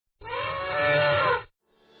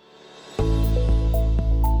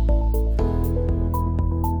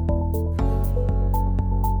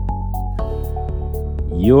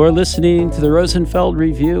You're listening to the Rosenfeld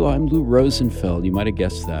Review. I'm Lou Rosenfeld. You might have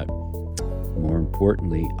guessed that. More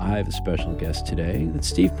importantly, I have a special guest today. That's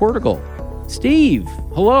Steve Portigal. Steve,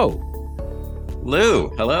 hello. Lou,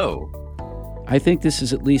 hello. I think this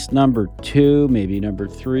is at least number 2, maybe number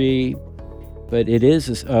 3, but it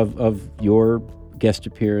is of your guest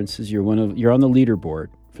appearances. You're on the leaderboard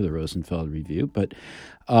for the Rosenfeld Review, but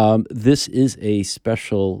this is a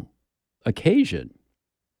special occasion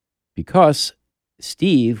because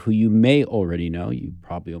Steve, who you may already know, you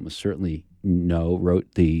probably almost certainly know, wrote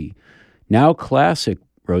the now classic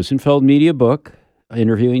Rosenfeld Media book,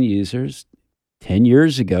 Interviewing Users, 10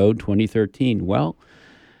 years ago, 2013. Well,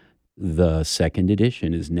 the second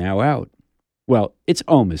edition is now out. Well, it's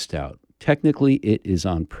almost out. Technically, it is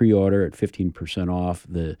on pre-order at 15% off.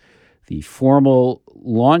 The formal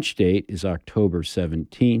launch date is October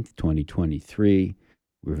 17th, 2023.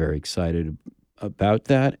 We're very excited about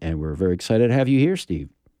that, and we're very excited to have you here, Steve.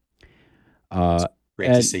 Great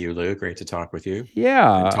to see you, Lou. Great to talk with you.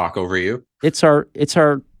 Yeah. And talk over you. It's our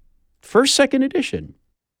second edition.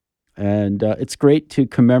 And it's great to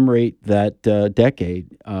commemorate that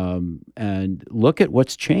decade and look at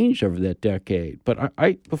what's changed over that decade. But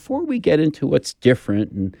I before we get into what's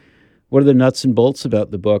different and what are the nuts and bolts about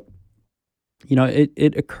the book,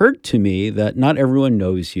 it occurred to me that not everyone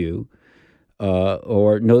knows you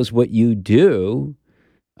or knows what you do.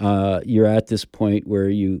 You're at this point where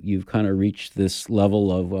you've kind of reached this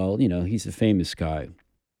level of, well, he's a famous guy.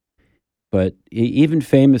 But even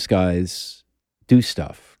famous guys do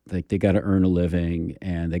stuff. Like they got to earn a living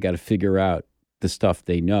and they got to figure out the stuff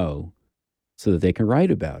they know so that they can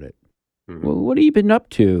write about it. Mm-hmm. Well, what have you been up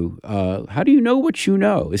to? How do you know what you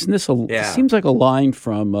know? Isn't this it seems like a line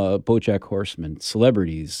from BoJack Horseman,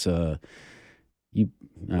 celebrities. What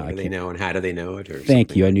do they know and how do they know it?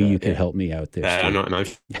 Thank you. I knew you could help me out there. I'm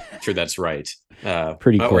not sure that's right.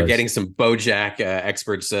 Pretty close. We're getting some BoJack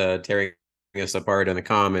experts tearing us apart in the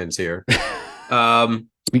comments here.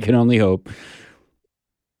 We can only hope.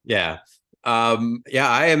 Yeah.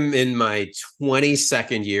 I am in my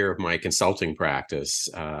 22nd year of my consulting practice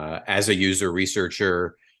as a user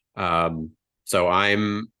researcher. So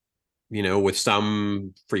I'm, with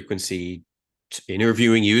some frequency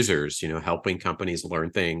interviewing users, helping companies learn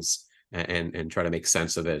things and try to make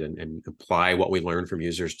sense of it and apply what we learn from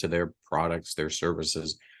users to their products, their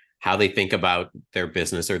services, how they think about their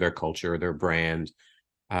business or their culture or their brand.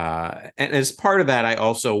 And as part of that, I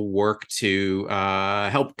also work to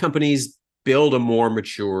help companies build a more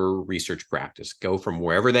mature research practice, go from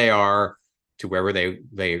wherever they are to wherever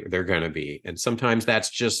they're going to be. And sometimes that's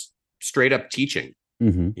just straight up teaching.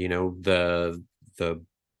 Mm-hmm. The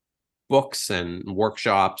books and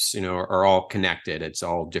workshops, are all connected. It's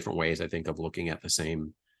all different ways, I think, of looking at the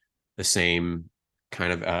same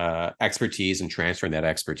kind of expertise and transferring that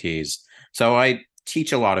expertise. So I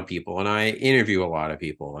teach a lot of people and I interview a lot of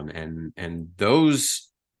people and those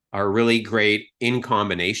are really great in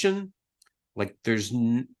combination. Like there's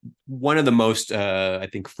one of the most I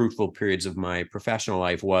think fruitful periods of my professional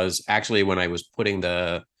life was actually when I was putting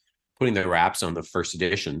the wraps on the first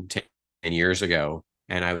edition 10 years ago,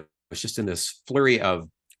 and I was just in this flurry of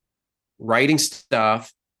writing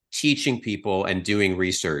stuff, teaching people and doing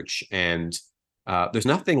research, and there's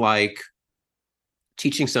nothing like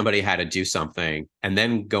teaching somebody how to do something and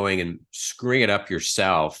then going and screwing it up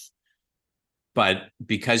yourself. But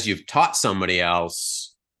because you've taught somebody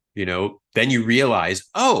else, then you realize,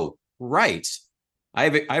 oh, right,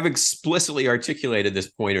 I've explicitly articulated this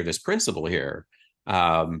point or this principle here.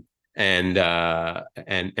 And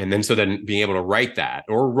then being able to write that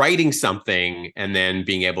or writing something and then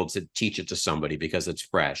being able to teach it to somebody because it's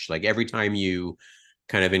fresh. Like every time you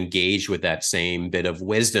kind of engage with that same bit of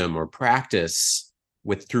wisdom or practice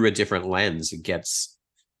through a different lens,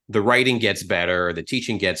 the writing gets better, the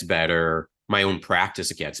teaching gets better, my own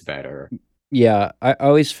practice gets better. Yeah, I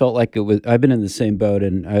always felt like I've been in the same boat,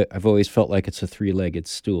 and I've always felt like it's a three-legged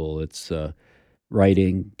stool. It's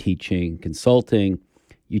writing, teaching, consulting.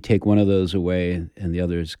 You take one of those away and the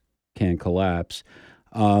others can collapse.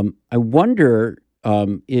 I wonder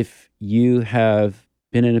if you have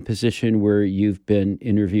been in a position where you've been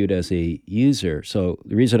interviewed as a user. So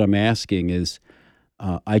the reason I'm asking is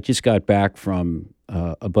I just got back from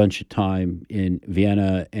a bunch of time in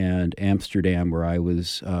Vienna and Amsterdam where I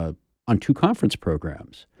was on 2 conference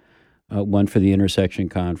programs, one for the Intersection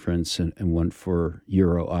Conference and one for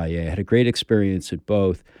Euro IA. I had a great experience at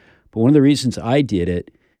both. But one of the reasons I did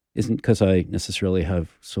it isn't because I necessarily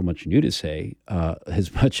have so much new to say,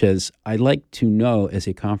 as much as I like to know as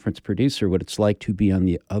a conference producer what it's like to be on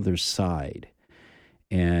the other side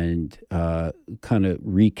and kind of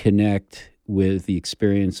reconnect with the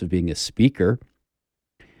experience of being a speaker,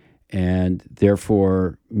 and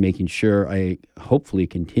therefore making sure I hopefully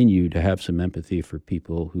continue to have some empathy for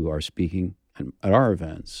people who are speaking at our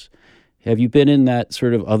events. Have you been in that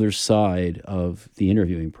sort of other side of the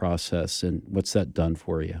interviewing process, and what's that done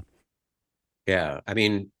for you? Yeah. I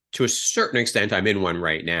mean, to a certain extent, I'm in one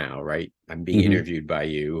right now, right? I'm being Hmm. interviewed by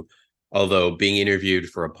you. Although being interviewed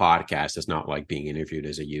for a podcast is not like being interviewed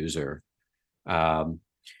as a user. Um,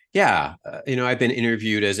 yeah, I've been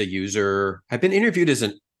interviewed as a user. I've been interviewed as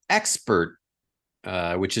an expert,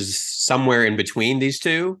 which is somewhere in between these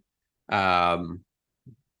two. Um,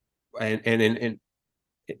 and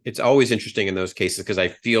it's always interesting in those cases because I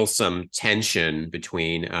feel some tension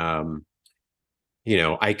between, I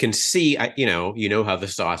can see, how the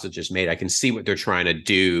sausage is made. I can see what they're trying to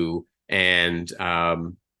do, and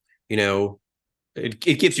you know, it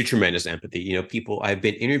gives you tremendous empathy. People I've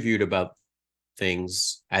been interviewed about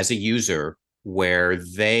things as a user where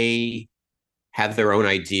they have their own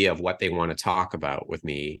idea of what they want to talk about with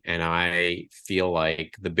me, and I feel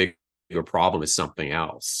like the bigger problem is something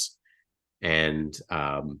else. And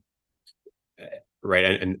right,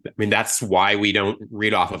 and I mean that's why we don't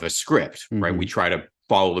read off of a script, right? We Hmm. try to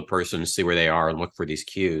follow the person, see where they are, and look for these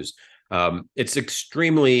cues. It's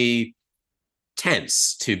extremely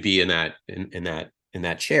tense to be in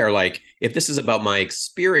that chair. Like, if this is about my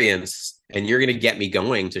experience and you're going to get me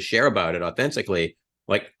going to share about it authentically,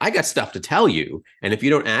 like, I got stuff to tell you, and if you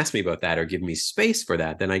don't ask me about that or give me space for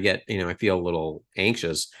that, then I feel a little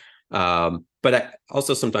anxious. But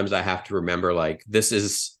also sometimes I have to remember, like, this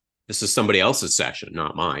is somebody else's session,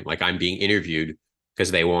 not mine. Like, I'm being interviewed because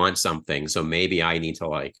they want something, so maybe I need to,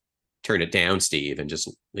 like, turn it down, Steve, and just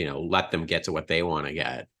let them get to what they want to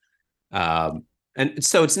get. Um, and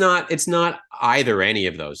so it's not either any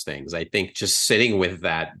of those things. I think just sitting with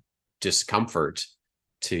that discomfort,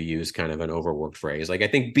 to use kind of an overworked phrase, like, I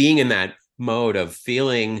think being in that mode of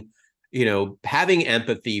feeling, having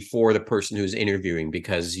empathy for the person who's interviewing,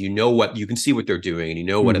 because what you can see what they're doing and you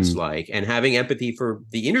know what it's Hmm. like, and having empathy for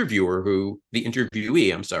the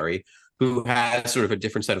interviewee, I'm sorry, who has sort of a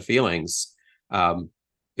different set of feelings, um,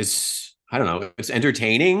 is, I don't know, it's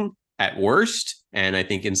entertaining at worst, and I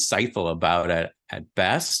think insightful about it at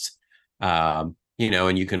best. And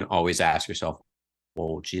you can always ask yourself,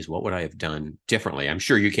 well, geez, what would I have done differently? I'm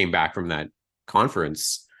sure you came back from that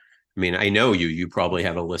conference. I mean, I know you probably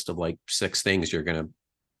have a list of like 6 things you're going to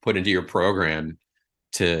put into your program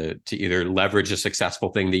to either leverage a successful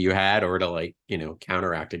thing that you had, or to, like,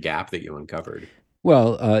 counteract a gap that you uncovered.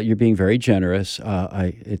 Well, you're being very generous.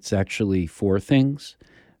 It's actually four things,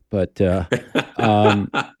 but um,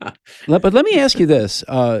 but let me ask you this.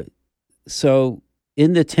 So,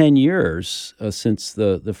 in the 10 years since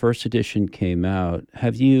the first edition came out,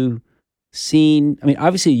 have you seen, I mean,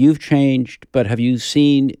 obviously you've changed, but have you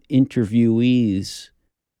seen interviewees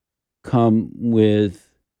come with,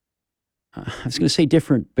 I was going to say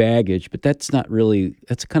different baggage, but that's not really,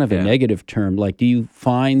 that's kind of a Yeah. negative term. Like, do you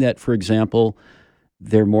find that, for example,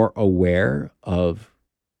 they're more aware of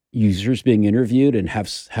users being interviewed and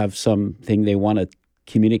have something they want to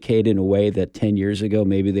communicate in a way that 10 years ago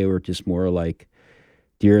maybe they were just more like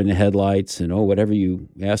deer in the headlights and, oh, whatever you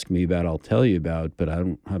ask me about I'll tell you about, but I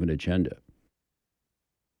don't have an agenda.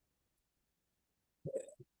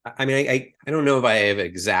 I mean, I don't know if I have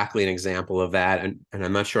exactly an example of that, and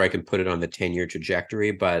I'm not sure I can put it on the 10-year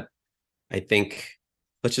trajectory, but I think,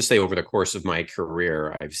 let's just say, over the course of my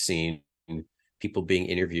career, I've seen people being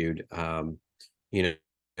interviewed, you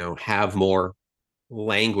know, have more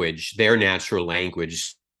language. Their natural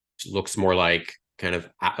language looks more like, kind of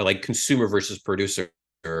like consumer versus producer.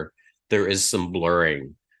 There is some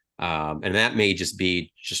blurring, and that may just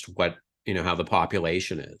be just what, how the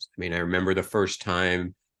population is. I mean, I remember the first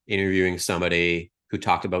time interviewing somebody who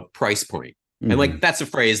talked about price point. And, Hmm. like, that's a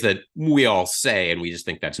phrase that we all say, and we just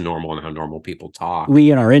think that's normal and how normal people talk.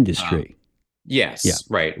 We in our Um, industry. Yeah. yes,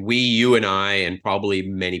 right. We, you and I, and probably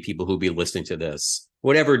many people who be listening to this,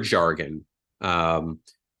 whatever jargon. Um,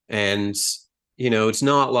 and, it's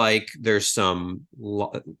not like there's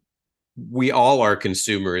we all are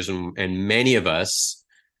consumers, and many of us,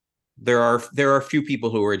 there are a few people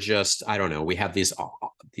who are just, I don't know, we have these,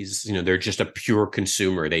 they're just a pure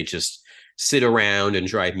consumer. They just sit around and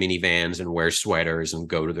drive minivans and wear sweaters and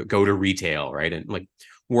go to retail, right? And, like,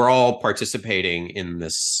 we're all participating in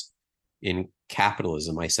this, in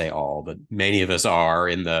capitalism. I say all, but many of us are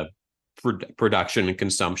in the production and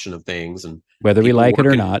consumption of things. And Whether we people like it work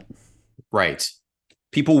or in not. right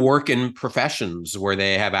people work in professions where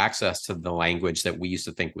they have access to the language that we used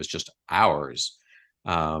to think was just ours.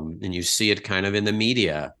 And you see it kind of in the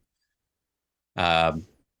media. Um,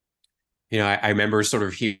 I remember sort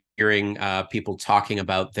of hearing people talking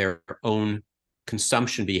about their own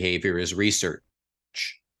consumption behavior as research.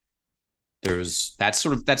 There's that's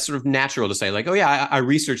sort of natural to say, like, oh yeah, I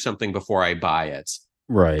research something before I buy it.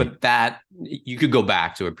 Right. But that you could go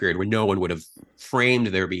back to a period where no one would have framed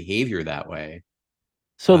their behavior that way.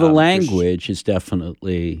 So the Which language is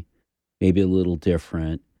definitely maybe a little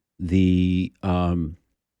different. The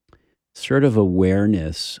sort of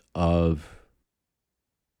awareness of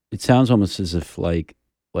it sounds almost as if like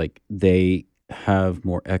they have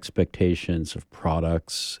more expectations of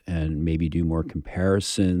products and maybe do more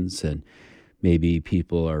comparisons, and maybe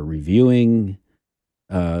people are reviewing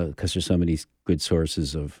because there's so many good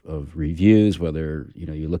sources of reviews, whether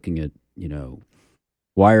you're looking at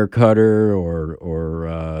Wirecutter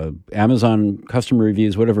or Amazon customer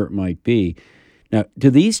reviews, whatever it might be. Now, do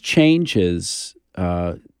these changes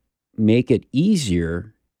make it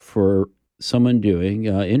easier for someone doing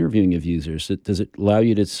interviewing of users? Does it allow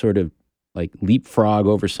you to sort of like leapfrog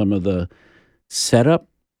over some of the setup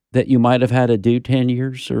that you might have had to do 10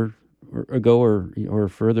 years or ago or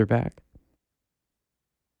further back?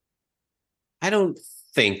 I don't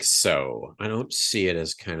think so. I don't see it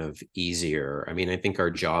as kind of easier. I mean, I think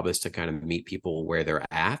our job is to kind of meet people where they're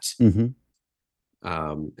at. Hmm.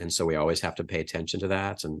 And so we always have to pay attention to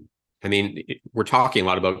that. And I mean, we're talking a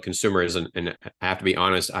lot about consumers, and I have to be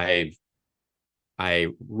honest, I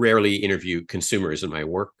rarely interview consumers in my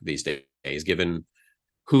work these days, given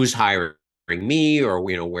who's hiring me or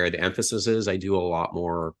where the emphasis is. I do a lot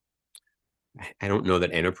more. I don't know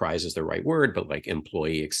that enterprise is the right word, but like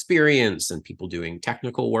employee experience and people doing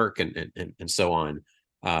technical work and so on.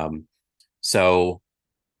 Um, so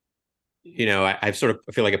I sort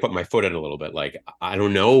of feel like I put my foot in a little bit. Like, I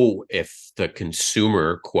don't know if the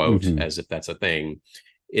consumer quote, Hmm. as if that's a thing,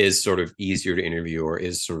 is sort of easier to interview or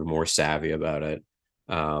is sort of more savvy about it.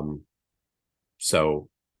 Um, so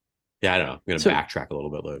yeah, I don't know. I'm going to So, backtrack a little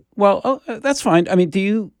bit, Luke. well, that's fine. I mean, do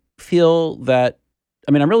you feel that?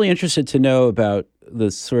 I mean, I'm really interested to know about the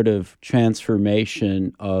sort of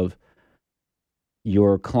transformation of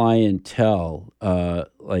your clientele.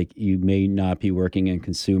 Like, you may not be working in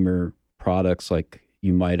consumer products like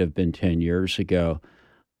you might have been 10 years ago.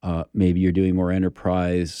 Maybe you're doing more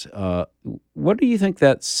enterprise. What do you think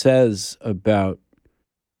that says about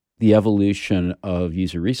the evolution of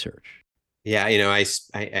user research? Yeah,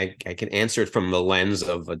 I can answer it from the lens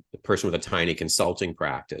of a person with a tiny consulting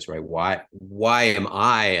practice, right? Why am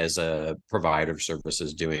I, as a provider of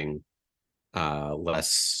services, doing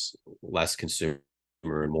less consumer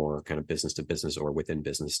and more kind of business to business or within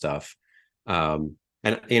business stuff? And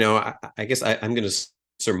I guess I'm going to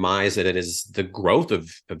surmise that it is the growth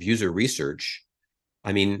of user research.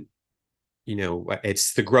 I mean,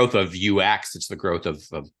 it's the growth of UX, it's the growth of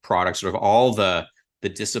products, sort of all the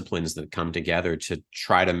disciplines that come together to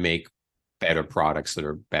try to make better products that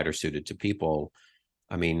are better suited to people.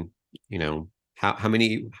 I mean, how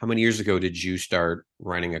many years ago did you start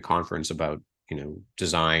running a conference about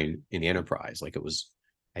design in the enterprise? Like, it was,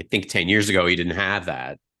 I think, 10 years ago you didn't have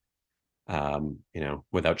that.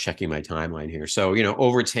 Without checking my timeline here. So,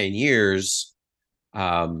 over 10 years,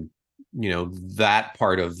 um, that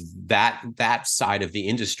part of that side of the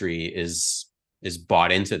industry is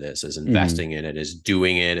bought into this, is Hmm. investing in it, is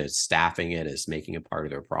doing it, is staffing it, is making it part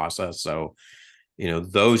of their process. So,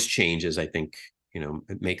 those changes, I think,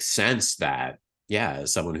 it makes sense that, yeah,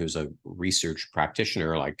 as someone who's a research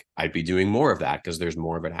practitioner, like, I'd be doing more of that because there's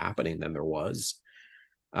more of it happening than there was.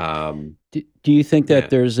 Um, Do you think that yeah.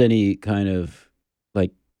 there's any kind of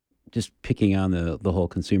like just picking on the whole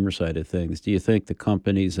consumer side of things? Do you think the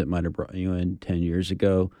companies that might have brought you in 10 years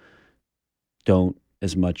ago don't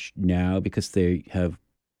as much now because they have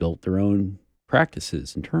built their own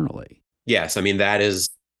practices internally? Yes, I mean, that is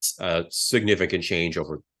a significant change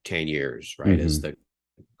over 10 years, right? Hmm. Is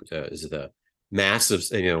the massive,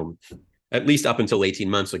 at least up until 18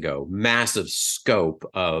 months ago, massive scope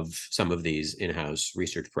of some of these in-house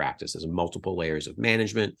research practices, multiple layers of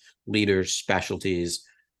management, leaders, specialties,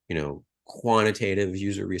 quantitative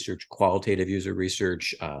user research, qualitative user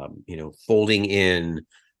research, folding in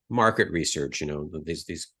market research,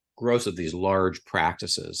 these growth of these large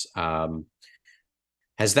practices.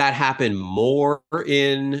 Has that happened more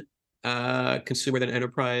in consumer than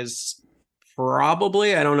enterprise?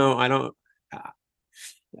 Probably. I don't know.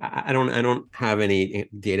 I don't have any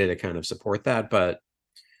data to kind of support that, but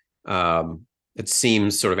it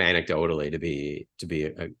seems sort of anecdotally to be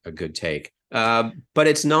a good take. But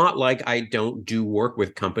it's not like I don't do work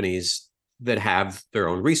with companies that have their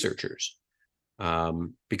own researchers,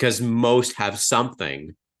 because most have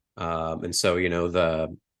something. And so,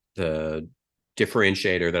 the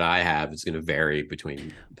differentiator that I have is going to vary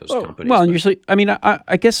between those companies. Well, and usually, I mean,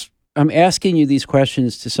 I guess I'm asking you these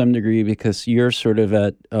questions to some degree because you're sort of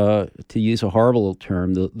at, to use a horrible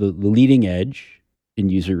term, the leading edge in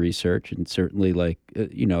user research, and certainly like,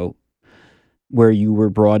 where you were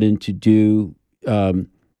brought in to do, to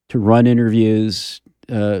run interviews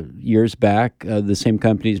years back. The same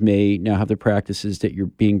companies may now have the practices that you're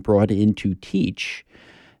being brought in to teach.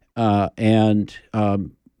 And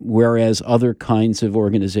whereas other kinds of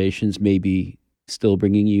organizations may be still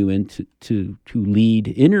bringing you in to lead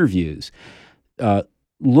interviews.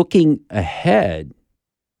 Looking ahead,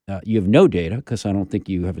 you have no data because I don't think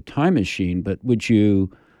you have a time machine, but would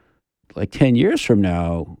you, like 10 years from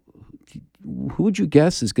now, who would you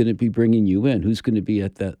guess is going to be bringing you in? Who's going to be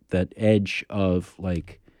at that edge of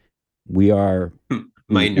like, we are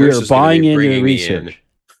buying in your research?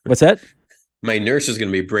 What's that? My nurse is going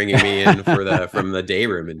to be bringing me in from the day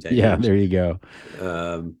room in 10 years. Yeah, there you go.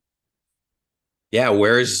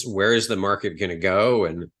 Where's the market going to go?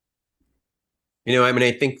 And I mean,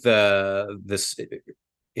 I think this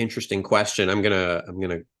interesting question. I'm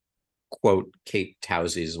gonna quote Kate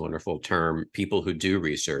Towsey's wonderful term, "People who do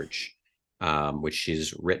research," which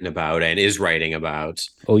she's written about and is writing about.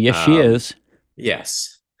 Oh, yes, she is.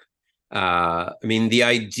 Yes. I mean, the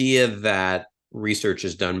idea that research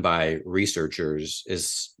is done by researchers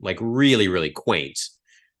is like really, really quaint.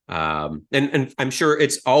 And I'm sure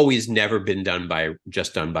it's always never been done by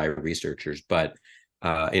researchers, but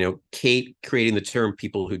Kate creating the term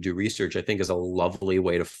 "people who do research," I think, is a lovely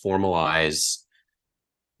way to formalize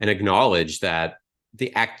and acknowledge that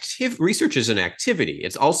research is an activity.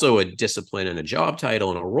 It's also a discipline and a job title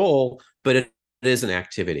and a role, but it is an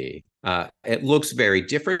activity. It looks very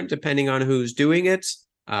different depending on who's doing it,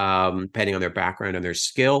 depending on their background and their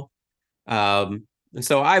skill. And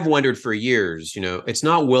so I've wondered for years, it's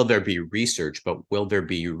not will there be research, but will there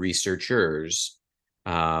be researchers?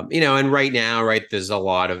 And right now, there's a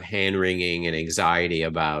lot of hand-wringing and anxiety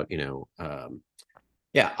about,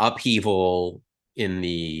 upheaval in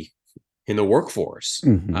the workforce.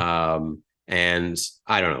 Mm-hmm. And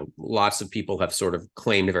I don't know, lots of people have sort of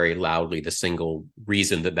claimed very loudly the single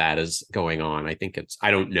reason that is going on. I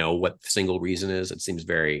don't know what the single reason is. It seems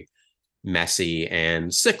very messy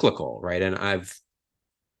and cyclical, right? And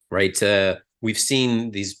we've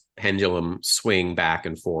seen these pendulum swing back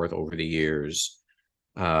and forth over the years.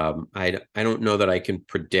 I don't know that I can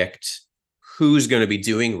predict who's going to be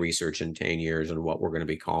doing research in 10 years and what we're going to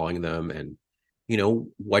be calling them, and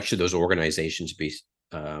what should those organizations be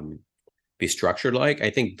structured like. I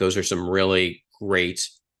think those are some really great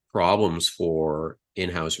problems for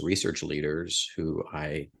in-house research leaders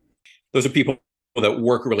those are people that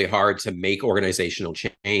work really hard to make organizational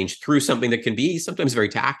change through something that can be sometimes very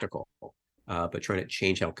tactical, but trying to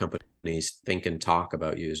change how companies think and talk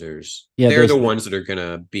about users. Yeah, they're the ones that are going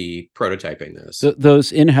to be prototyping this.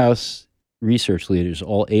 Those in-house research leaders,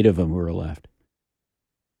 all 8 of them who are left.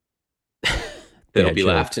 That'll be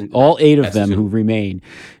left. All 8 of them who remain.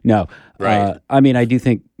 No. Right. I mean, I do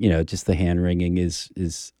think, just the hand-wringing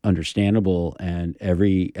is understandable, and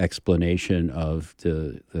every explanation of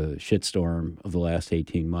the shitstorm of the last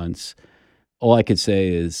 18 months, all I could say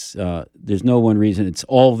is there's no one reason. It's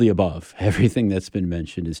all of the above. Everything that's been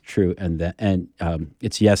mentioned is true, and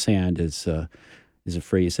it's yes and is a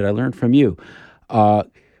phrase that I learned from you.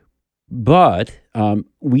 But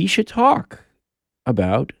we should talk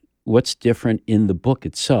about what's different in the book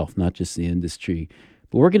itself, not just the industry.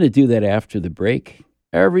 But we're going to do that after the break.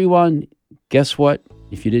 Everyone, guess what?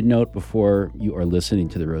 If you didn't know it before, you are listening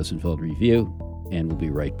to the Rosenfeld Review, and we'll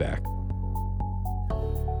be right back.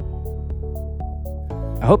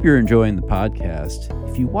 I hope you're enjoying the podcast.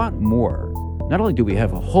 If you want more, not only do we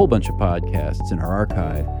have a whole bunch of podcasts in our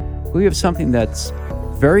archive, but we have something that's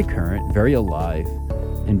very current, very alive,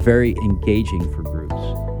 and very engaging for groups,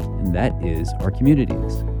 and that is our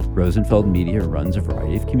communities. Rosenfeld Media runs a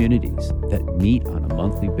variety of communities that meet on a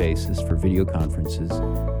monthly basis for video conferences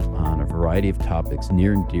on a variety of topics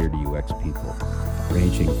near and dear to UX people,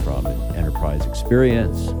 ranging from enterprise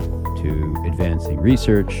experience to advancing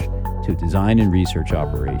research to design and research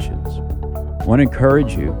operations. I want to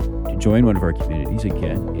encourage you to join one of our communities.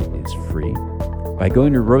 Again, it is free by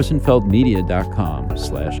going to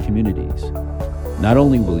rosenfeldmedia.com/communities. Not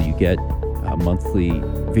only will you get a monthly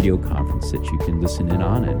video conference that you can listen in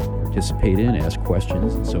on and participate in, ask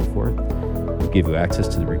questions and so forth. We'll give you access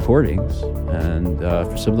to the recordings. And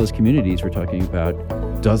for some of those communities, we're talking about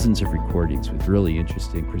dozens of recordings with really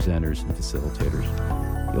interesting presenters and facilitators.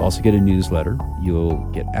 You'll also get a newsletter. You'll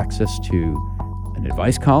get access to an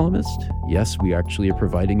advice columnist. Yes, we actually are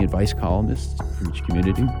providing advice columnists for each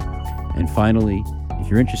community. And finally, if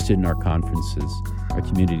you're interested in our conferences, our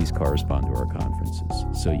communities correspond to our conferences.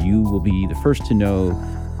 So you will be the first to know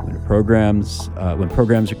when programs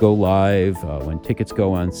go live, when tickets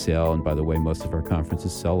go on sale, and by the way, most of our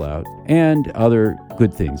conferences sell out, and other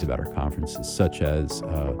good things about our conferences, such as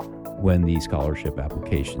when the scholarship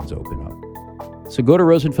applications open up. So go to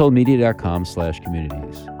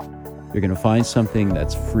rosenfeldmedia.com/communities. You're going to find something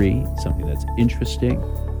that's free, something that's interesting,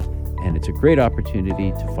 and it's a great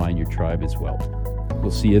opportunity to find your tribe as well. We'll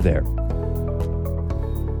see you there.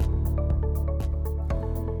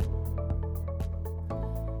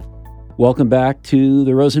 Welcome back to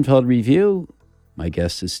the Rosenfeld Review. My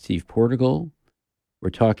guest is Steve Portigal. We're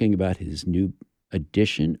talking about his new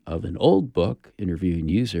edition of an old book, Interviewing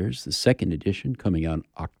Users, the second edition, coming out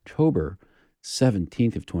October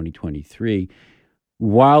 17th of 2023.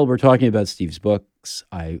 While we're talking about Steve's books,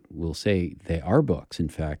 I will say they are books. In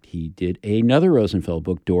fact, he did another Rosenfeld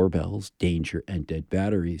book, Doorbells, Danger, and Dead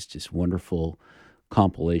Batteries, just wonderful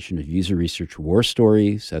compilation of user research war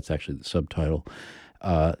stories. That's actually the subtitle.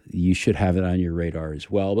 You should have it on your radar as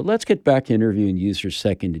well. But let's get back to Interviewing Users,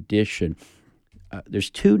 second edition. There's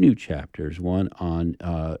two new chapters, one on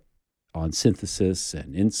synthesis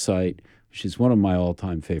and insight, which is one of my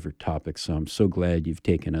all-time favorite topics. So I'm so glad you've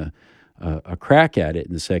taken a crack at it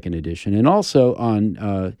in the second edition, and also on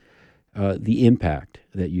the impact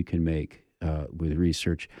that you can make with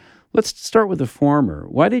research. Let's start with the former.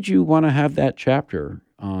 Why did you want to have that chapter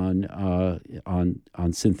on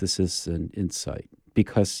synthesis and insight?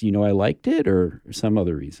 Because I liked it, or some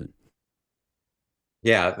other reason?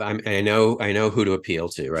 Yeah, I know who to appeal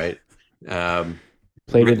to, right?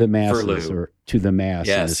 Play to the masses, or to the mass,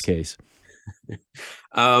 yes, in this case.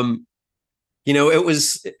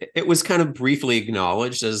 It was kind of briefly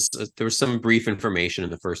acknowledged as there was some brief information in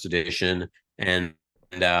the first edition, and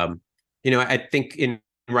I think in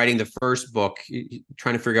writing the first book,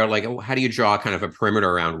 trying to figure out like, how do you draw kind of a perimeter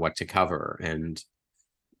around what to cover, and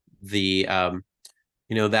the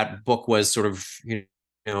that book was sort of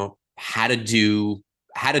how to do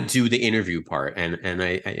the interview part, and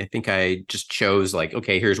I think I just chose like,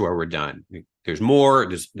 okay, here's where we're done. There's more.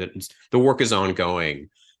 The work is ongoing.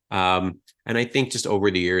 And I think just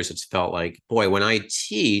over the years, it's felt like, boy, when I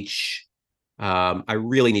teach, I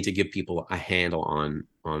really need to give people a handle on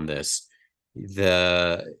this.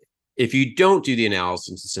 If you don't do the analysis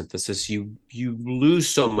and synthesis, you lose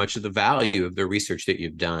so much of the value of the research that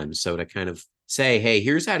you've done. So to kind of say, hey,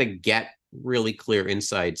 here's how to get really clear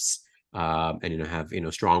insights, and have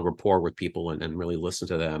strong rapport with people and really listen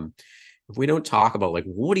to them. If we don't talk about like,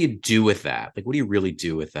 what do you do with that? Like, what do you really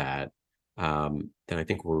do with that? Then I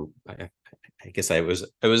think I guess it was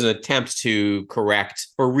an attempt to correct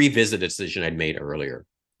or revisit a decision I'd made earlier.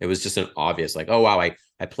 It was just an obvious like, oh, wow, I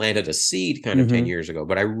planted a seed kind of 10 years ago,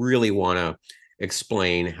 but I really want to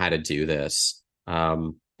explain how to do this.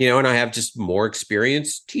 And I have just more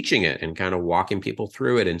experience teaching it and kind of walking people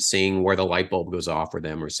through it and seeing where the light bulb goes off for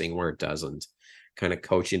them or seeing where it doesn't, kind of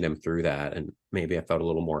coaching them through that. And maybe I felt a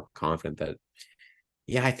little more confident that,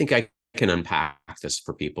 yeah, I think I can unpack this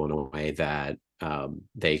for people in a way that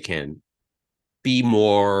they can be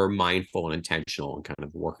more mindful and intentional and kind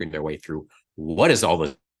of working their way through what does all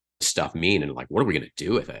this stuff mean and like, what are we going to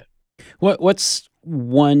do with it? What's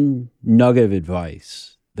one nugget of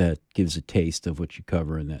advice that gives a taste of what you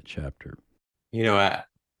cover in that chapter?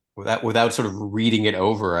 Without sort of reading it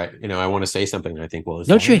over, I want to say something. And I think, well,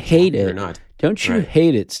 don't you hate it or not? Don't you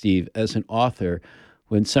hate it, Steve, as an author,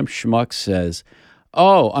 when some schmuck says,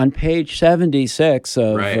 oh, on page 76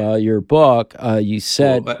 of your book, you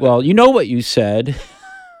said, well, you know what you said.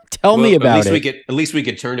 Tell me about it. At least we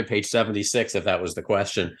could turn to page 76 if that was the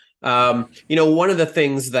question. One of the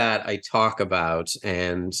things that I talk about,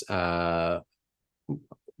 and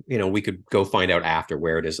we could go find out after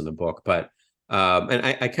where it is in the book, but and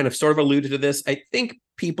I kind of sort of alluded to this. I think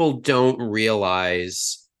people don't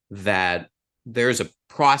realize that there's a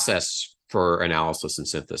process for analysis and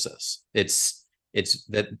synthesis. It's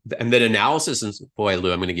that, and that analysis and boy,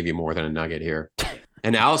 Lou, I'm going to give you more than a nugget here.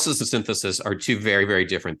 Analysis and synthesis are two very, very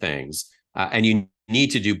different things, and you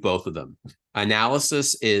need to do both of them.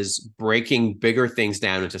 Analysis is breaking bigger things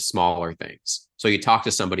down into smaller things. So you talk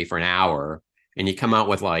to somebody for an hour and you come out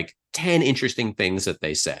with like 10 interesting things that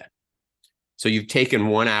they said. So you've taken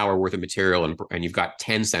 1 hour worth of material and you've got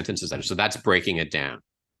 10 sentences out. So that's breaking it down.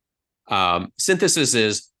 Synthesis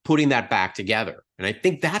is putting that back together. And I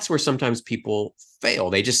think that's where sometimes people fail.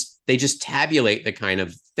 They just tabulate the kind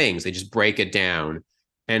of things. They just break it down.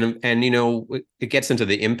 And it gets into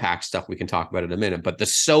the impact stuff we can talk about in a minute. But the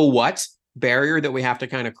so what barrier that we have to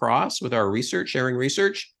kind of cross with our research, sharing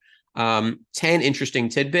research, 10 interesting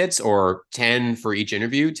tidbits or 10 for each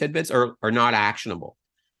interview tidbits are not actionable.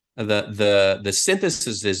 The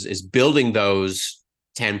synthesis is building those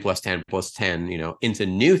 10 plus 10 plus 10, into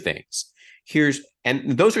new things.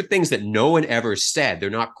 And those are things that no one ever said. They're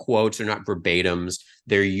not quotes, they're not verbatims.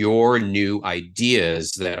 They're your new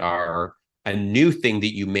ideas that are a new thing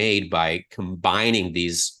that you made by combining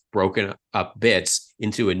these broken up bits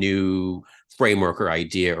into a new framework or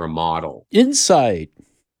idea or model. Insight.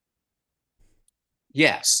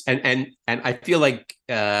 Yes, and I feel like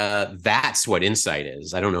that's what insight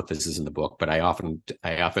is. I don't know if this is in the book, but I often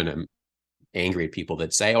am angry at people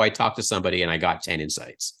that say, "Oh, I talked to somebody and I got 10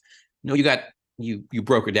 insights." No, you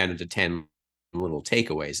broke it down into 10 little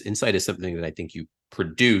takeaways. Insight is something that I think you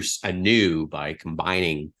produce anew by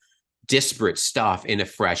combining disparate stuff in a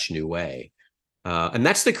fresh new way, and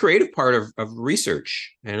that's the creative part of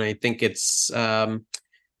research. And I think it's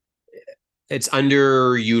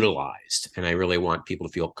underutilized, and I really want people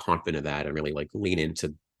to feel confident of that and really like lean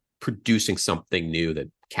into producing something new that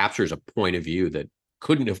captures a point of view that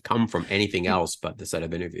couldn't have come from anything else but the set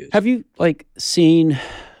of interviews. Have you seen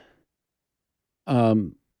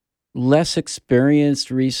less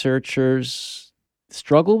experienced researchers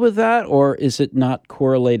struggle with that, or is it not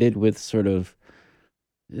correlated with sort of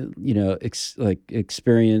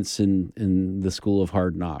experience in the school of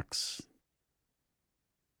hard knocks?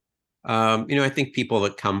 I think people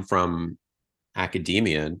that come from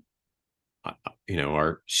academia,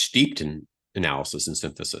 are steeped in analysis and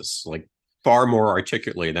synthesis, like far more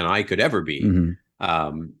articulately than I could ever be.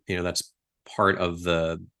 Mm-hmm. That's part of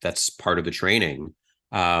the training.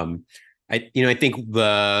 I think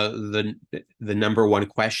the number one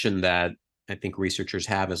question that I think researchers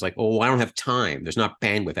have is like, oh, I don't have time. There's not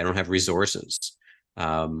bandwidth. I don't have resources.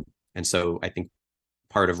 And so I think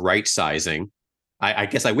part of right sizing, I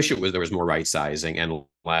guess I wish there was more right sizing and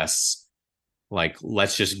less like,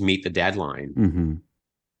 let's just meet the deadline. Mm-hmm.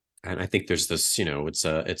 And I think there's this, it's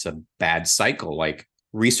a bad cycle. Like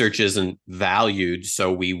research isn't valued,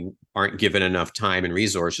 so we aren't given enough time and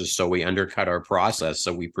resources. So we undercut our process.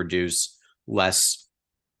 So we produce less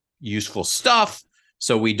useful stuff.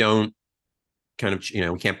 So we don't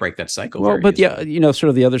we can't break that cycle. Well, but yeah, sort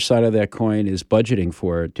of the other side of that coin is budgeting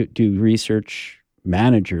for it. Do research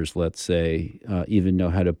managers, let's say, even know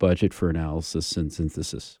how to budget for analysis and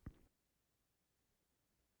synthesis?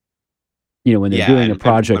 When they're doing a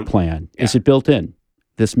project plan, is it built in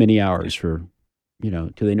this many hours for,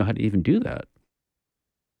 do they know how to even do that?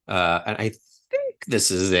 And I think this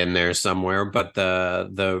is in there somewhere, but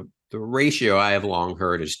the ratio I have long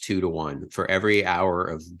heard is 2-to-1. For every hour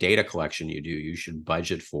of data collection you do, you should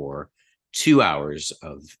budget for 2 hours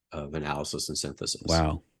of analysis and synthesis.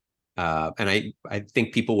 Wow. And I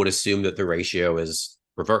think people would assume that the ratio is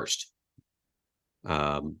reversed.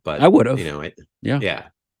 But I would have. Yeah.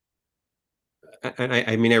 And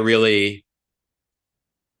I mean, I really,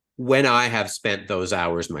 when I have spent those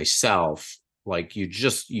hours myself, like you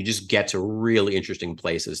just get to really interesting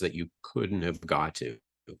places that you couldn't have got to.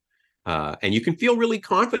 And you can feel really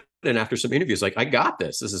confident after some interviews. Like, I got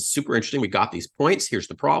this. This is super interesting. We got these points. Here's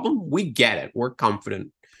the problem. We get it. We're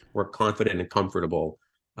confident. We're confident and comfortable.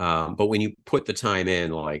 But when you put the time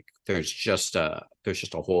in, like there's just a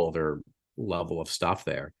whole other level of stuff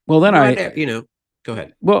there. Well, then go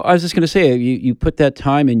ahead. Well, I was just going to say, you put that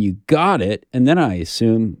time and you got it, and then I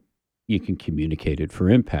assume you can communicate it for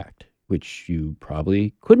impact, which you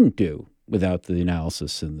probably couldn't do without the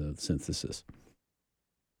analysis and the synthesis.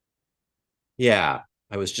 Yeah,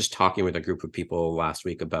 I was just talking with a group of people last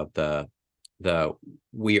week about the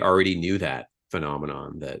we already knew that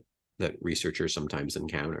phenomenon that researchers sometimes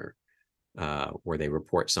encounter, where they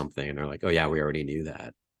report something and they're like, "Oh yeah, we already knew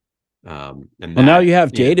that." And now you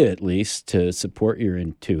have data at least to support your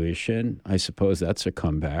intuition. I suppose that's a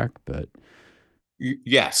comeback, but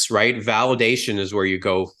yes, right. Validation is where you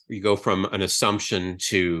go from an assumption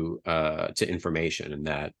to information, and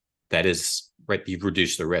that is right. You've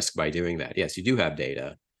reduced the risk by doing that. Yes, you do have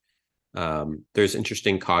data. There's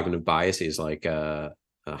interesting cognitive biases like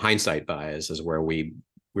hindsight bias, is where we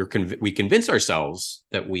convince ourselves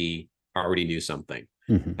that we already knew something.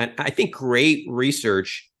 Mm-hmm. And I think great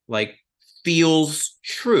research like feels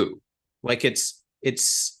true. Like it's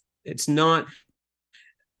not,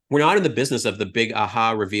 we're not in the business of the big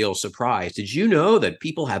aha reveal surprise. Did you know that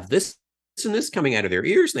people have this and this coming out of their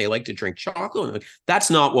ears and they like to drink chocolate? That's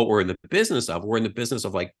not what we're in the business of. We're in the business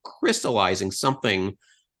of like crystallizing something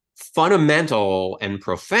fundamental and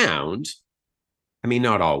profound. I mean,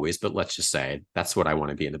 not always, but let's just say that's what I want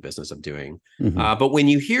to be in the business of doing. Mm-hmm. But when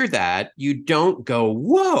you hear that, you don't go,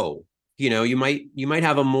 whoa, you might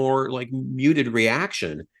have a more like muted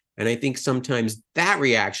reaction, And I think sometimes that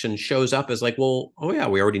reaction shows up as like, well, oh yeah,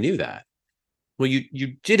 we already knew that. Well,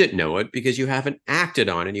 you didn't know it because you haven't acted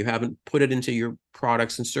on it. You haven't put it into your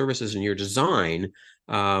products and services and your design.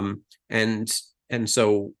 Um, and and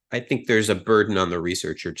so I think there's a burden on the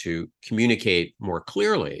researcher to communicate more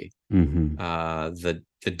clearly Mm-hmm.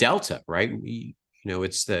 the delta, right?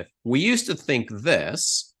 It's the we used to think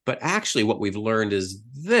this, but actually what we've learned is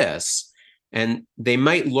this, and they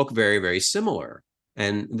might look very, very similar.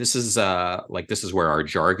 And this is where our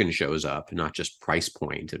jargon shows up, not just price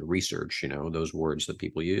point and research, those words that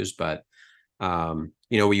people use, but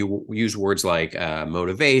we use words like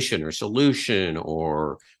motivation or solution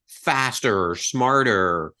or faster or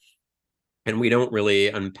smarter, and we don't really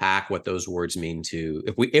unpack what those words mean to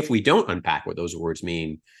if we don't unpack what those words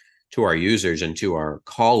mean to our users and to our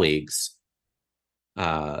colleagues,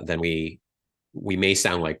 then we may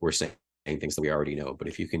sound like we're saying things that we already know. But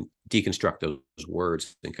if you can deconstruct those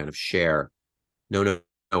words and kind of share, no,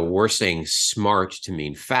 we're saying smart to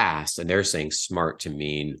mean fast, and they're saying smart to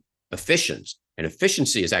mean efficient. And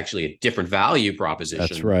efficiency is actually a different value That's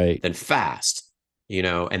proposition right. than fast.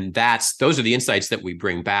 And those are the insights that we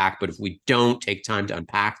bring back. But if we don't take time to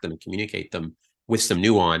unpack them and communicate them with some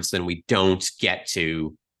nuance, then we don't get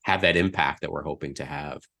to have that impact that we're hoping to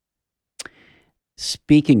have.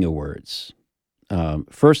 Speaking of words,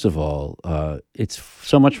 first of all, it's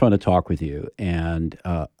so much fun to talk with you. And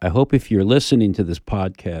I hope if you're listening to this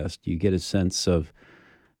podcast, you get a sense of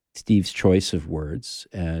Steve's choice of words.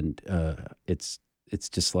 And it's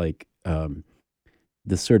just like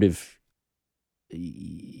the sort of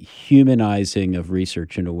humanizing of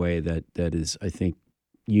research in a way that is, I think,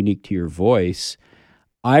 unique to your voice.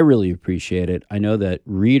 I really appreciate it. I know that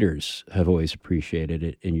readers have always appreciated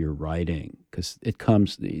it in your writing because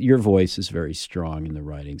your voice is very strong in the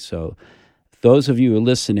writing. So, those of you who are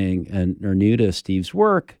listening and are new to Steve's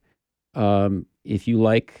work, if you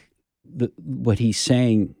like what he's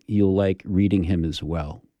saying, you'll like reading him as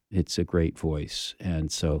well. It's a great voice.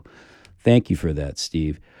 And so, thank you for that,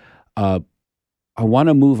 Steve. I want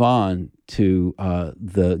to move on to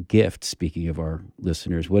the gift. Speaking of our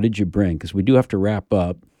listeners, what did you bring? Because we do have to wrap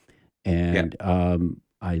up, Yeah. and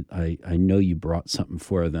I know you brought something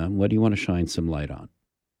for them. What do you want to shine some light on?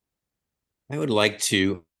 I would like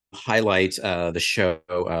to highlight the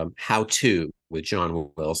show How To with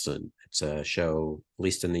John Wilson. It's a show, at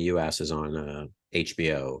least in the US, is on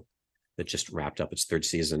HBO that just wrapped up its third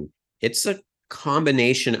season. It's a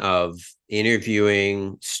combination of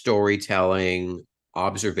interviewing, storytelling,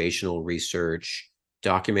 observational research,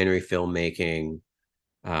 documentary filmmaking.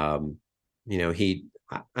 Um,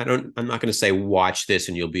 I'm not going to say watch this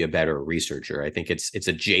and you'll be a better researcher. I think it's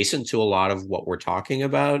adjacent to a lot of what we're talking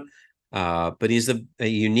about. But he's a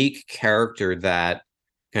unique character that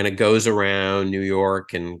kind of goes around New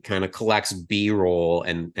York and kind of collects B-roll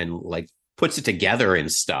and like puts it together and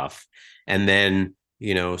stuff. And then,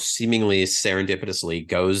 seemingly serendipitously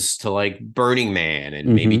goes to like Burning Man and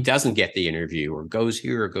maybe Mm-hmm. doesn't get the interview or goes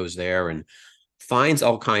here or goes there and finds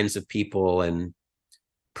all kinds of people and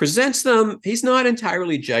presents them. He's not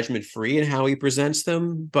entirely judgment free in how he presents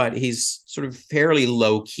them, but he's sort of fairly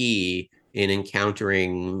low key in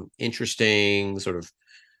encountering interesting, sort of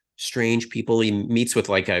strange people. He meets with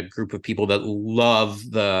like a group of people that love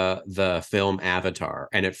the film Avatar,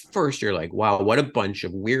 and at first you're like, wow, what a bunch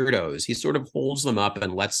of weirdos. He sort of holds them up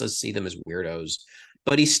and lets us see them as weirdos,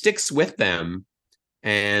 but he sticks with them.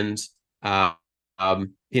 And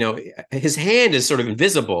his hand is sort of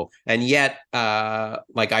invisible, and yet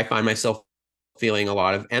like I find myself feeling a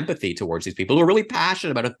lot of empathy towards these people who are really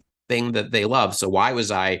passionate about a thing that they love. So why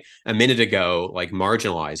was I a minute ago like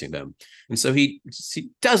marginalizing them? And so he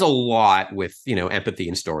does a lot with empathy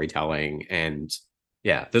and storytelling, and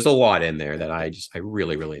yeah, there's a lot in there that I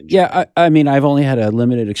really, really enjoy. Yeah, I mean, I've only had a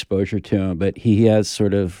limited exposure to him, but he has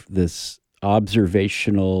sort of this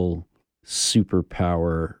observational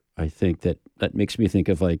superpower. I think that makes me think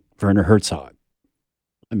of like Werner Herzog.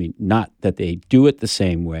 I mean, not that they do it the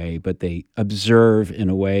same way, but they observe in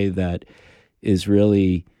a way that is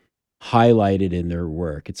really highlighted in their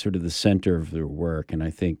work. It's sort of the center of their work. And I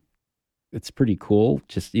think it's pretty cool,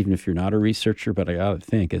 just even if you're not a researcher, but I got to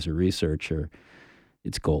think as a researcher,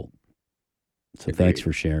 it's gold. So thanks Agreed.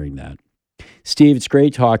 for sharing that. Steve, it's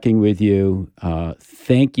great talking with you.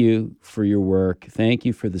 Thank you for your work. Thank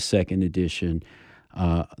you for the second edition.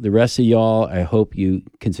 The rest of y'all, I hope you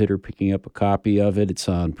consider picking up a copy of it. It's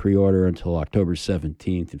on pre-order until October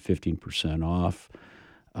 17th and 15% off.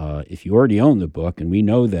 If you already own the book, and we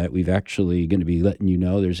know that, we've actually going to be letting you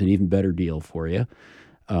know there's an even better deal for you.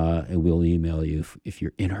 and we'll email you if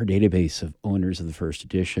you're in our database of owners of the first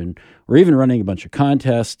edition. We're even running a bunch of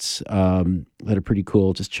contests that are pretty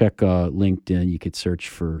cool. Just check LinkedIn. You could search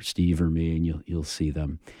for Steve or me, and you'll see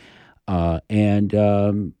them.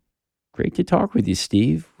 Great to talk with you,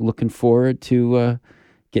 Steve. Looking forward to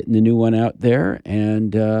getting the new one out there,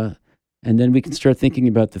 and then we can start thinking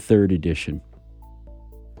about the third edition.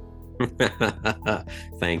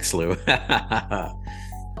 Thanks, Lou.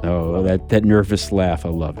 Oh, that nervous laugh. I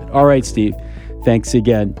love it. All right, Steve. Thanks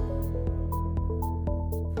again.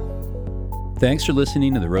 Thanks for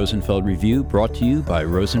listening to the Rosenfeld Review, brought to you by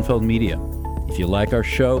Rosenfeld Media. If you like our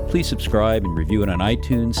show, please subscribe and review it on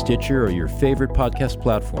iTunes, Stitcher, or your favorite podcast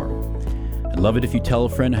platform. I'd love it if you tell a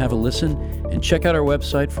friend to have a listen, and check out our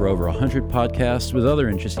website for over 100 podcasts with other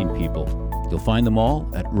interesting people. You'll find them all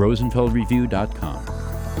at rosenfeldreview.com.